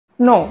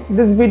No,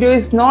 this video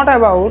is not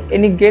about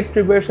any GATE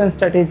preparation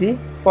strategy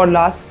for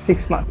last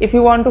 6 months. If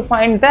you want to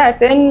find that,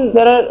 then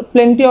there are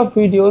plenty of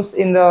videos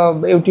in the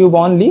YouTube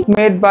only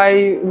made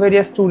by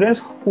various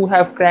students who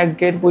have cracked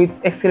GATE with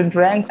excellent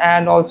ranks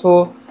and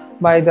also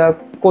by the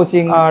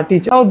coaching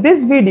teacher. Now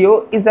this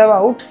video is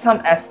about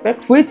some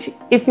aspect which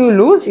if you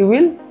lose, you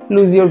will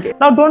lose your GATE.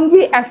 Now don't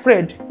be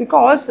afraid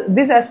because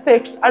these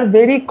aspects are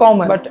very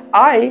common, but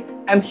I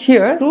am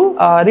here to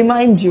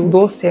remind you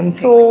those same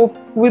things. So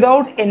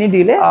without any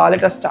delay,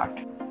 let us start.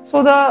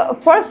 So the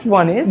first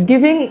one is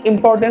giving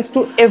importance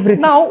to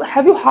everything. Now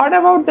have you heard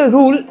about the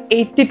rule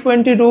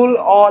 80-20 rule,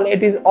 or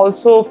it is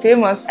also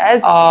famous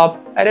as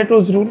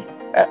Pareto's rule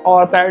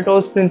or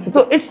Pareto's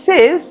principle. So it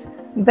says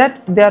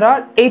that there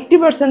are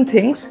 80%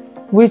 things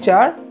which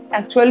are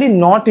actually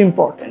not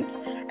important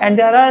and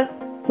there are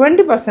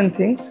 20%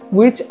 things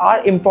which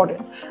are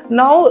important.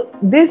 Now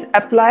this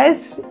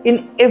applies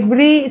in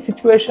every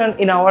situation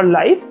in our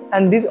life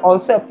and this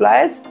also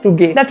applies to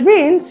GATE. That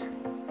means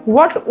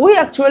what we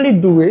actually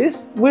do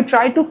is we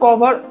try to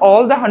cover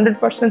all the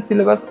 100%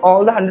 syllabus,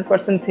 all the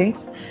 100%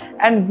 things,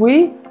 and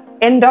we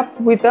end up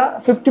with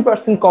a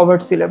 50%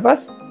 covered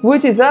syllabus,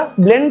 which is a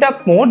blend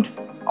up mode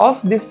of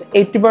this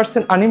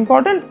 80%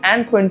 unimportant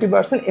and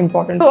 20%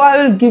 important. So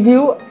I will give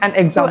you an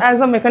example. So as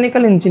a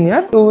mechanical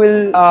engineer, you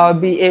will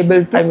be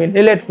able to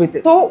relate with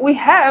it. So we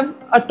have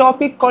a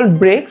topic called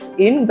brakes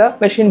in the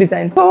machine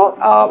design. So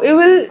you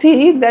will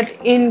see that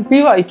in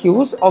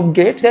PYQs of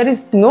GATE, there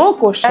is no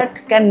question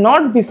that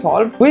cannot be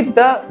solved with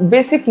the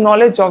basic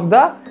knowledge of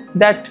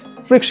that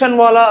friction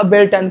wala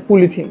belt and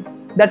pulley thing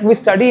that we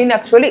study in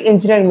actually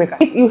engineering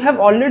mechanics. If you have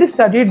already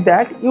studied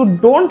that, you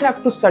don't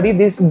have to study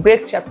this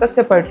brake chapter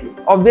separately.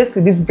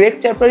 Obviously, this brake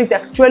chapter is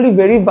actually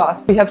very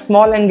vast. We have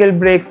small angle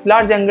brakes,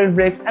 large angle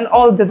brakes and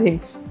all the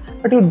things.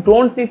 But you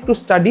don't need to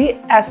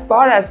study as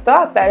far as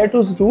the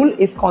Pareto's rule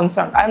is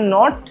concerned. I am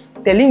not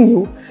telling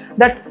you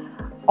that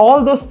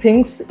all those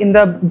things in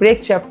the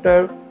brake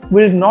chapter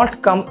will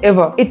not come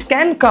ever. It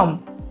can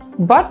come,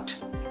 but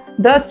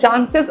the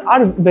chances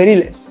are very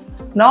less.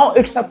 Now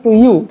it's up to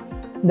you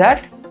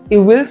that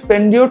you will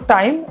spend your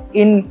time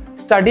in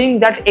studying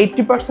that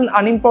 80%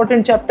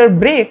 unimportant chapter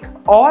brake,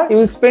 or you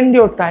will spend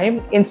your time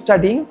in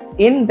studying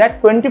in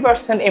that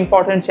 20%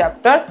 important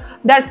chapter.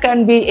 That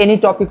can be any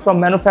topic from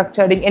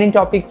manufacturing, any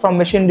topic from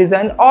machine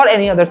design or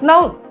any other.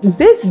 Now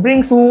this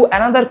brings to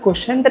another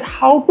question, that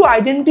how to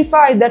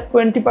identify that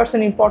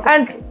 20%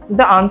 important, and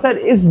the answer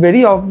is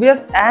very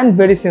obvious and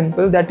very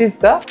simple. That is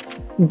the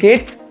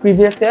GATE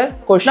previous year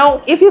question.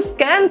 Now if you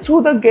scan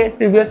through the GATE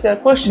previous year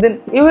question,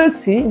 then you will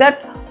see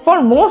that for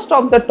most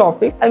of the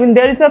topic,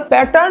 there is a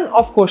pattern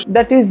of question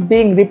that is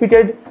being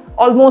repeated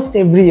almost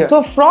every year.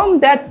 So from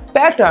that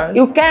pattern,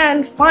 you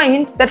can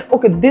find that,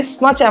 okay,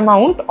 this much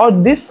amount or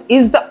this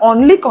is the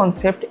only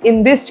concept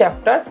in this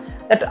chapter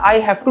that I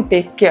have to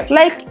take care.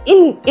 Like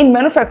in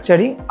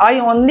manufacturing, I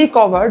only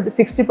covered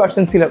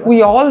 60% syllabus.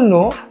 We all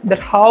know that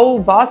how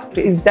vast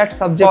is that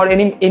subject for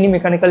any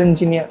mechanical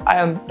engineer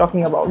I am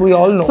talking about. We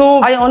all know. So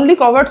I only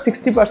covered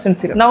 60%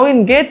 syllabus. Now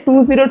in GATE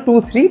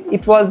 2023,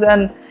 it was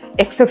an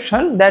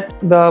exception that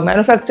the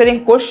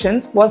manufacturing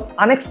questions was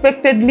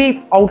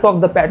unexpectedly out of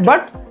the pattern,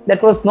 but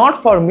that was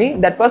not for me,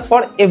 that was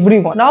for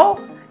everyone. Now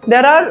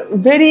there are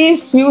very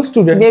few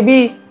students,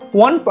 maybe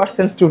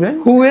 1%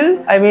 student who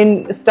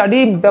will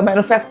study the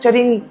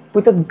manufacturing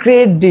with a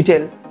great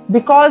detail,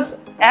 because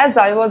as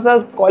I was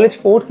a college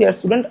 4th year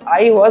student,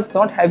 I was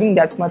not having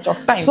that much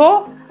of time.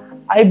 So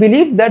I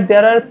believe that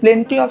there are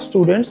plenty of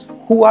students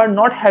who are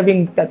not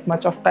having that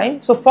much of time.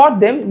 So for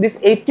them, this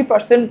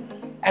 80%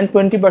 and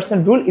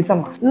 20% rule is a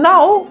must.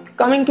 Now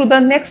coming to the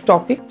next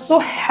topic. So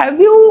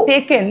have you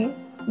taken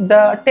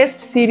the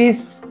test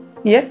series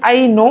yet?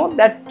 I know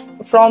that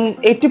from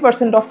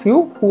 80% of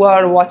you who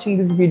are watching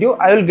this video,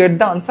 I will get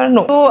the answer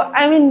no. So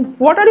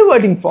what are you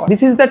waiting for?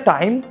 This is the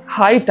time,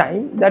 high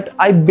time, that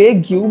I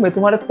beg you, मैं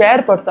तुम्हारे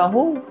पैर पड़ता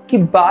हूँ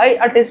कि buy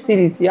a test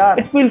series यार.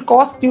 It will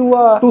cost you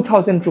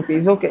 2000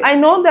 rupees. Okay, I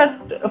know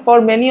that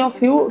for many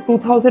of you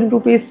 2000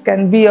 rupees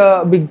can be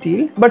a big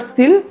deal, but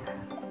still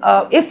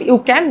if you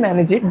can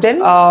manage it, then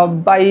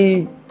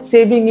by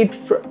saving it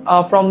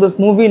from those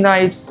movie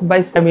nights,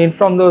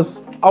 from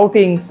those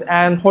outings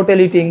and hotel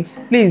eatings,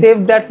 please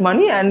save that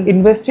money and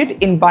invest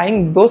it in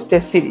buying those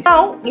test series.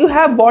 Now you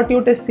have bought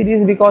your test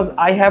series because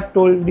I have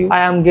told you I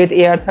am GATE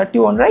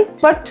AR31, right?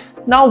 But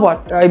now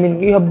what?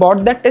 You have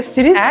bought that test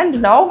series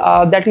and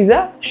now that is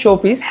a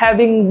showpiece,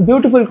 having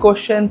beautiful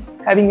questions,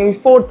 having maybe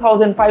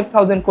 4000,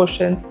 5000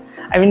 questions.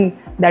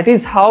 That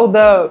is how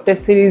the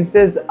test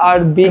series are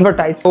being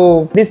advertised.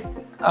 So this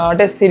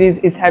test series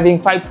is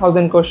having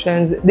 5000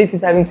 questions, this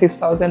is having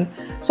 6000.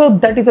 So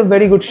that is a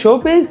very good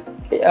showpiece.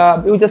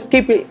 You just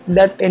keep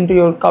that into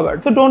your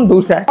cupboard. So don't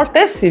do that. For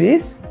test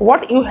series,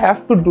 what you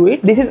have to do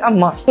it, this is a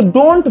must. So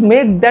don't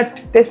make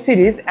that test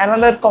series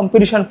another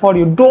competition for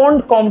you.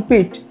 Don't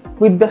compete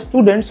with the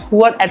students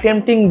who are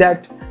attempting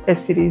that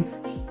test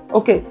series.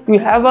 Okay, you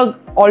have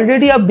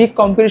already a big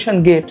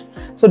competition GATE.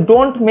 So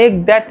don't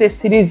make that test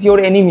series your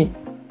enemy.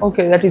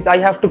 Okay, that is, I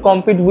have to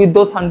compete with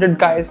those 100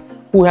 guys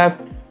who have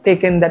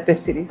taken that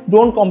test series.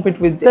 Don't compete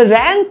with them. The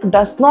rank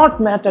does not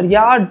matter.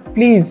 Yeah,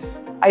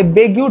 please, I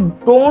beg you,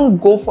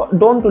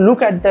 don't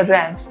look at the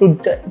ranks to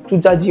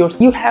judge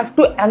yourself. You have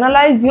to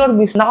analyze your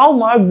mistakes. Now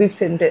mark this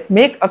sentence.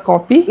 Make a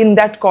copy. In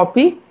that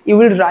copy, you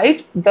will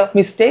write the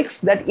mistakes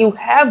that you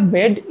have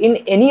made in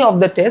any of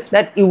the tests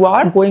that you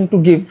are going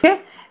to give.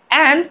 Okay?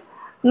 And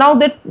now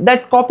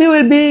that copy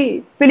will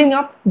be filling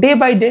up day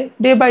by day.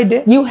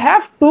 You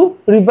have to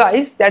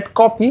revise that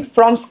copy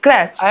from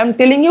scratch. I am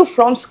telling you,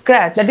 from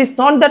scratch. That is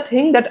not the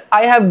thing that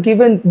I have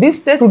given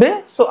this test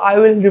today, so I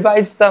will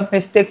revise the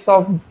mistakes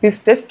of this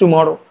test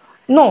tomorrow.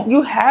 No,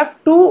 you have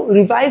to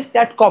revise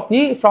that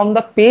copy from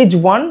the page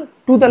 1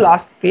 to the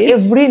last page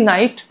every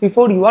night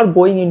before you are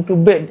going into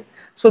bed.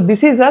 So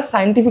this is a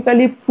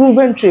scientifically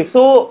proven trick.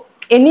 So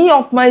any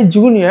of my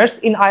juniors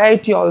in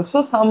IIT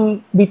also,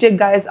 some B.Tech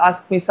guys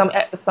ask me, some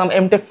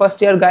M.Tech first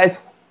year guys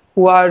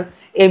who are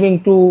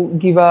aiming to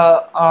give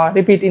a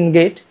repeat in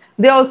GATE,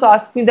 they also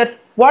ask me that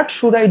what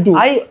should I do?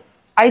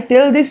 I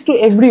tell this to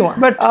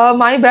everyone, but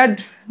my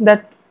bad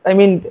that, I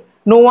mean,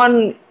 no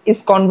one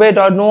is conveyed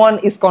or no one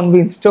is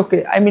convinced.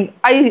 Okay, I mean,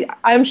 I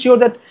am sure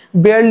that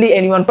barely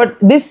anyone, but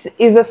this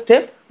is a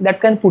step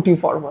that can put you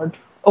forward.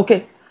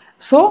 Okay,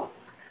 so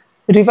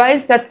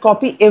revise that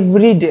copy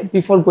every day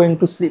before going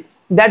to sleep.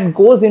 That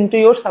goes into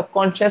your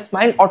subconscious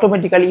mind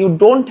automatically. You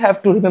don't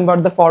have to remember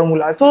the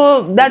formulas.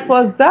 So that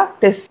was the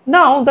test.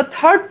 Now the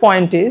third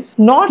point is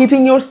not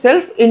keeping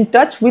yourself in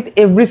touch with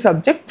every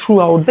subject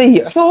throughout the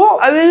year. So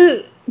I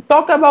will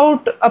talk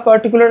about a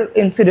particular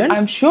incident.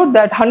 I'm sure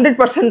that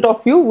 100%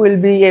 of you will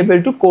be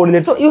able to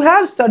correlate. So you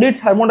have studied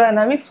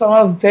thermodynamics from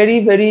a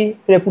very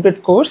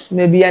reputed course,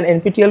 maybe an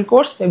NPTEL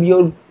course, maybe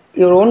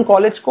your own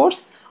college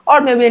course,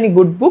 or maybe any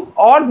good book,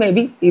 or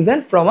maybe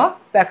even from a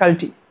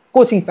faculty.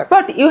 Coaching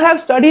faculty. But you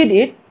have studied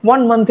it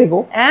 1 month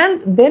ago,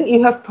 and then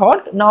you have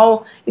thought,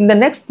 now in the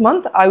next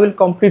month I will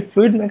complete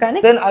fluid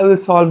mechanics, then I will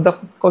solve the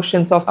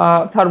questions of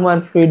thermo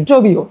and fluid.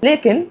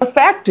 Lekin, the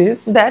fact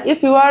is that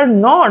if you are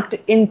not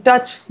in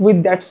touch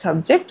with that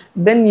subject,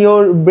 then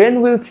your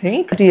brain will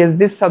think that yes,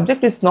 this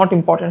subject is not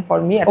important for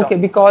me at all. Okay,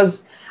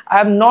 because I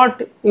am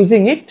not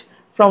using it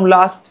from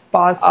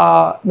past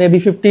maybe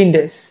 15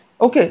 days.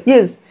 Okay,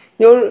 yes,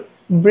 your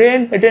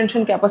brain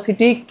retention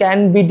capacity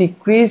can be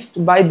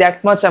decreased by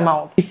that much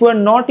amount. If you are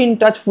not in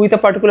touch with a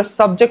particular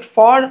subject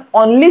for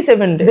only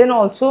 7 days, then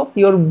also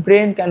your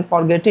brain can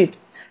forget it.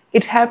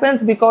 It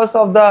happens because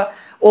of the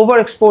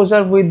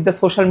overexposure with the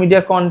social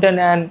media content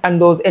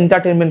and those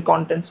entertainment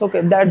contents.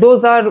 Okay,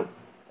 those are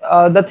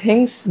the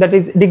things that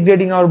is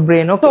degrading our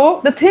brain. Okay?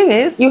 So the thing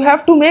is, you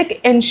have to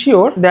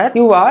ensure that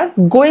you are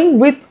going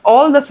with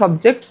all the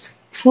subjects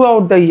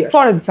throughout the year.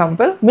 For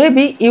example,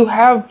 maybe you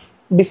have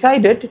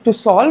decided to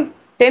solve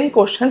 10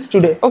 questions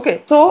today.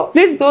 Okay, so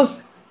split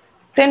those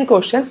 10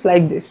 questions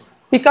like this.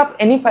 Pick up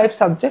any 5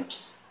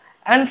 subjects,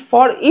 and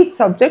for each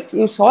subject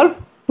you solve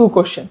 2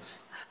 questions.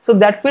 So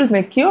that will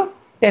make you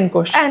 10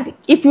 questions. And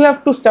if you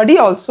have to study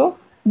also,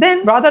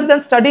 then rather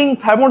than studying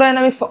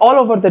thermodynamics all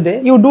over the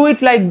day, you do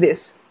it like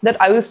this, that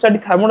I will study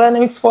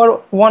thermodynamics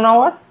for 1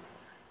 hour,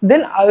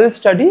 then I will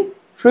study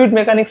fluid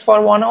mechanics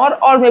for 1 hour,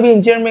 or maybe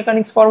engineering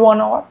mechanics for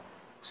 1 hour.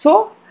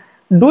 So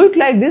do it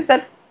like this,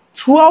 that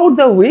throughout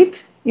the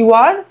week you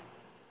are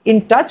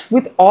in touch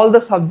with all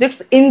the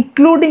subjects,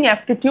 including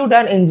aptitude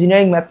and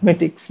engineering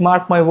mathematics.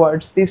 Mark my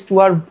words, these 2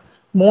 are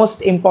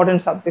most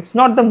important subjects.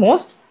 Not the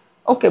most,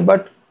 okay,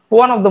 but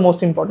one of the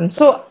most important.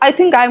 So I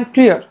think I am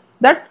clear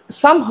that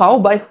somehow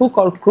by hook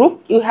or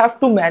crook you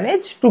have to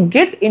manage to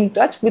get in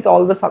touch with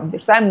all the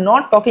subjects. I am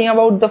not talking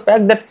about the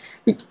fact that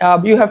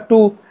you have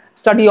to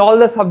study all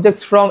the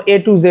subjects from A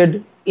to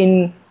Z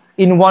in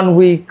 1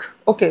 week.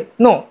 Okay,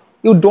 no,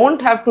 you don't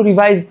have to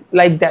revise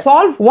like that.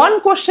 Solve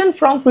 1 question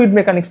from fluid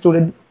mechanics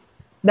today.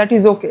 That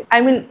is okay.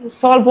 I mean,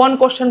 solve 1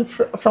 question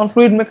from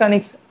fluid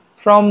mechanics,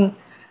 then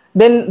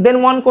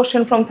 1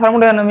 question from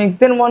thermodynamics,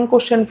 then 1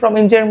 question from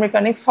engineering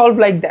mechanics. Solve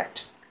like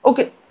that.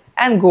 Okay,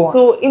 and go on.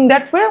 So in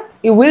that way,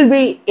 you will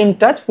be in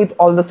touch with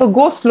all the. So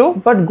go slow,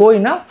 but go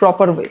in a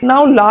proper way.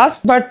 Now,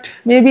 last but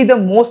maybe the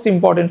most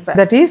important fact,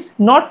 that is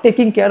not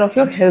taking care of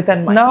your health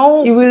and mind.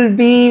 Now you will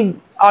be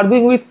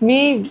arguing with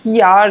me,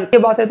 yaar, ye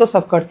baatein to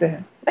sab karte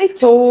hain, right?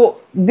 So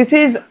this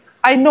is,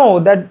 I know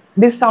that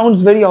this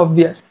sounds very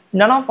obvious.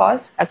 None of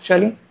us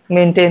actually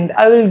maintain that.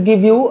 I will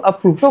give you a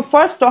proof. So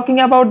first, talking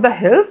about the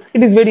health,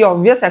 it is very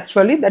obvious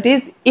actually. That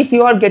is, if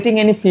you are getting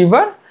any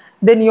fever,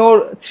 then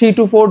your 3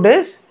 to 4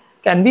 days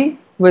can be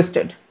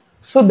wasted.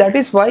 So that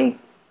is why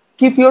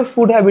keep your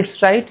food habits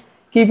right,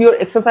 keep your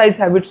exercise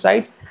habits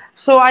right.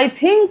 So I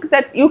think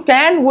that you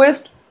can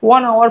waste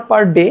 1 hour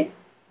per day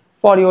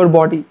for your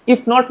body.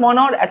 If not 1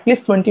 hour, at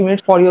least 20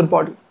 minutes for your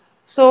body.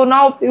 So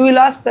now you will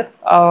ask that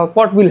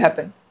what will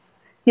happen?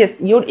 Yes,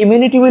 your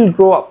immunity will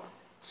grow up.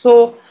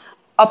 So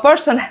a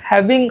person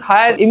having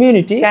higher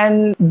immunity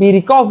can be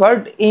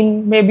recovered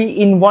in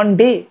maybe in 1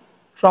 day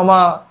from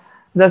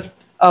just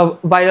a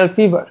viral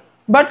fever.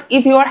 But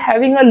if you are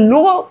having a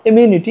low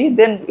immunity,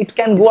 then it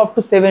can go up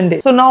to 7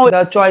 days. So now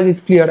the choice is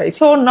clear, right?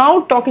 So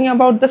now talking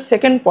about the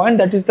second point,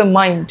 that is the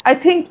mind. I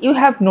think you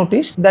have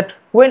noticed that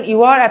when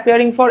you are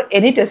appearing for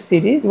any test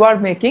series, you are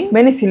making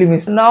many silly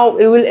mistakes. Now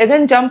you will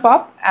again jump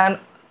up and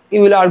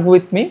you will argue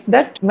with me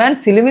that, man,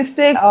 silly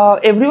mistake,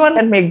 everyone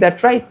can make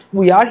that, right?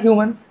 We are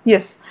humans,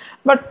 yes.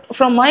 But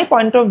from my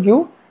point of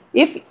view,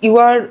 if you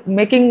are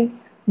making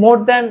more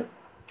than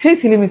 3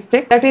 silly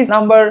mistakes, that is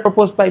number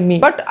proposed by me,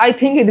 but I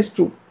think it is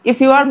true. If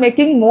you are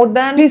making more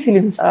than 3 silly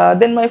mistakes,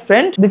 then my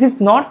friend, this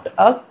is not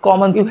a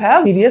common. You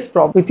have serious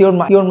problem with your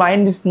mind. Your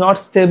mind is not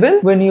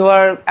stable when you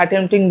are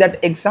attempting that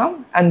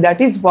exam, and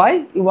that is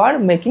why you are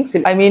making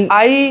silly. I mean,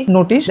 I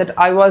noticed that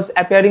I was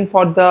appearing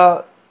for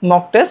the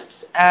mock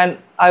tests and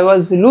I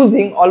was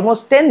losing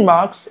almost 10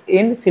 marks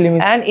in silly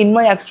mistake. And in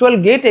my actual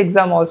GATE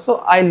exam also,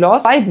 I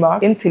lost 5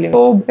 marks in silly mistake.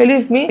 So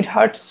believe me, it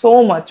hurts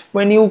so much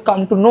when you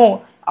come to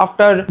know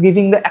after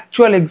giving the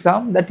actual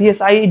exam that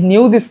yes, I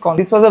knew this concept.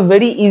 This was a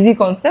very easy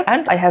concept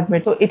and I have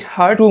made. So it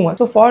hurt too much.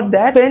 So for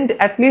that, spend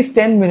at least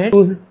 10 minutes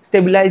to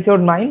stabilize your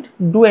mind.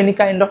 Do any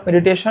kind of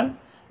meditation.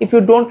 If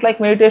you don't like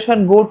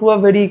meditation, go to a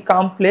very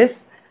calm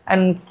place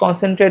and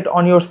concentrate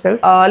on yourself.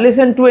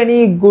 Listen to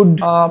any good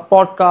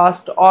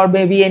podcast or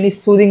maybe any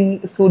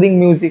soothing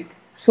music.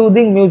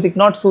 Soothing music,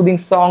 not soothing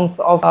songs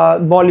of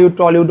Bollywood,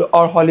 Tollywood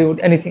or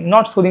Hollywood, anything.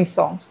 Not soothing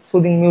songs,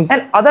 soothing music.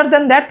 And other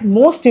than that,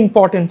 most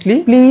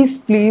importantly,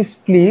 please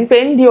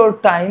spend your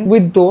time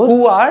with those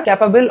who are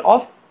capable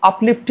of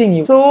uplifting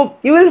you. So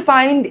you will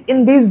find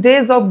in these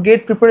days of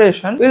GATE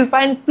preparation, you will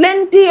find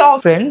plenty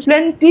of friends,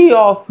 plenty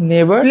of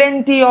neighbors,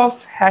 plenty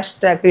of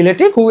hashtag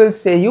relative who will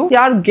say you,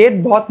 यार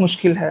GATE बहुत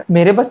मुश्किल है,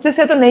 मेरे बच्चे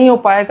से तो नहीं हो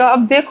पाएगा,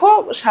 अब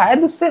देखो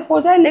शायद उससे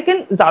हो जाए,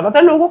 लेकिन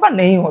ज्यादातर लोगों का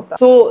नहीं होता.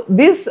 So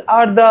these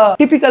are the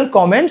typical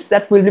comments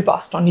that will be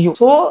passed on you.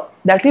 So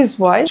that is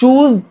why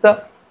choose the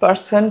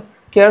person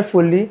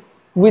carefully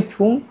with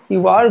whom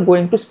you are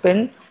going to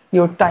spend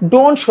your time.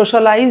 Don't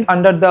socialize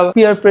under the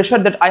peer pressure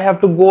that I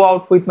have to go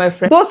out with my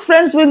friends. Those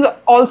friends will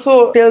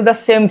also tell the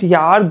same thing.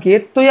 यार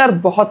GATE तो यार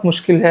बहुत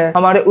मुश्किल है,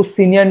 हमारे उस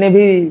senior ने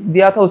भी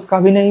दिया था, उसका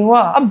भी नहीं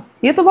हुआ, अब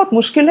ये तो बहुत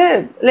मुश्किल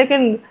है,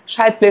 लेकिन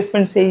शायद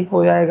प्लेसमेंट से ही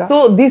हो जाएगा.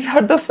 So these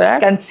are the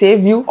facts can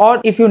save you,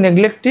 or if you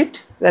neglect it,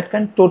 that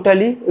can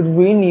totally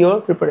ruin your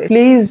preparation.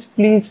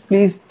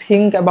 Please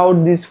think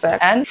about this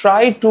fact and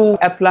try to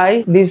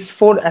apply these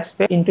 4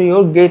 aspects into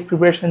your GATE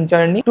preparation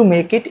journey to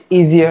make it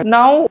easier.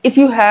 Now, if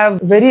you have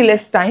very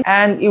less time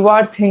and you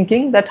are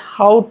thinking that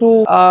how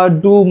to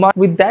do much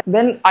with that,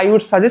 then I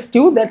would suggest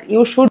you that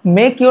you should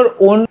make your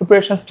own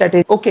preparation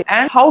strategy. Okay,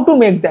 and how to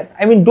make that?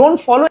 I mean, don't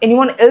follow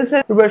anyone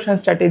else's preparation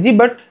strategy,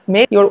 but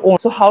make your own.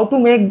 So how to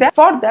make that?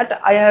 For that,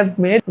 I have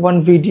made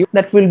one video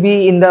that will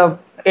be in the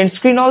end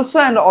screen also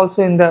and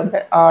also in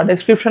the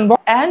description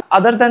box. And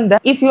other than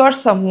that, if you are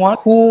someone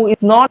who is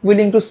not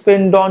willing to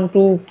spend on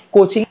to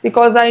coaching,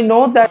 because I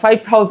know that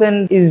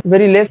 5,000 is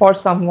very less for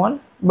someone,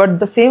 but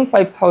the same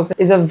 5,000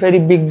 is a very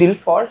big deal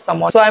for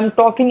someone. So I'm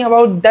talking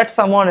about that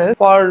someone else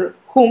for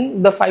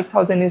whom the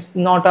 5,000 is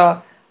not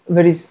a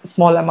very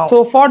small amount.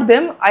 So for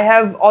them, I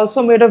have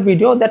also made a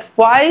video that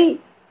why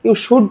you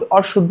should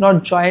or should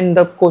not join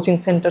the coaching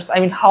centers. I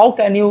mean, how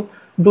can you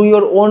do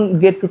your own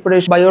GATE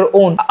preparation by your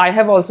own? I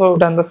have also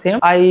done the same.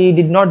 I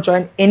did not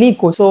join any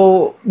coach.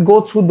 So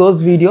go through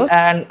those videos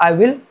and I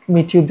will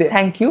meet you there.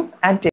 Thank you and take care.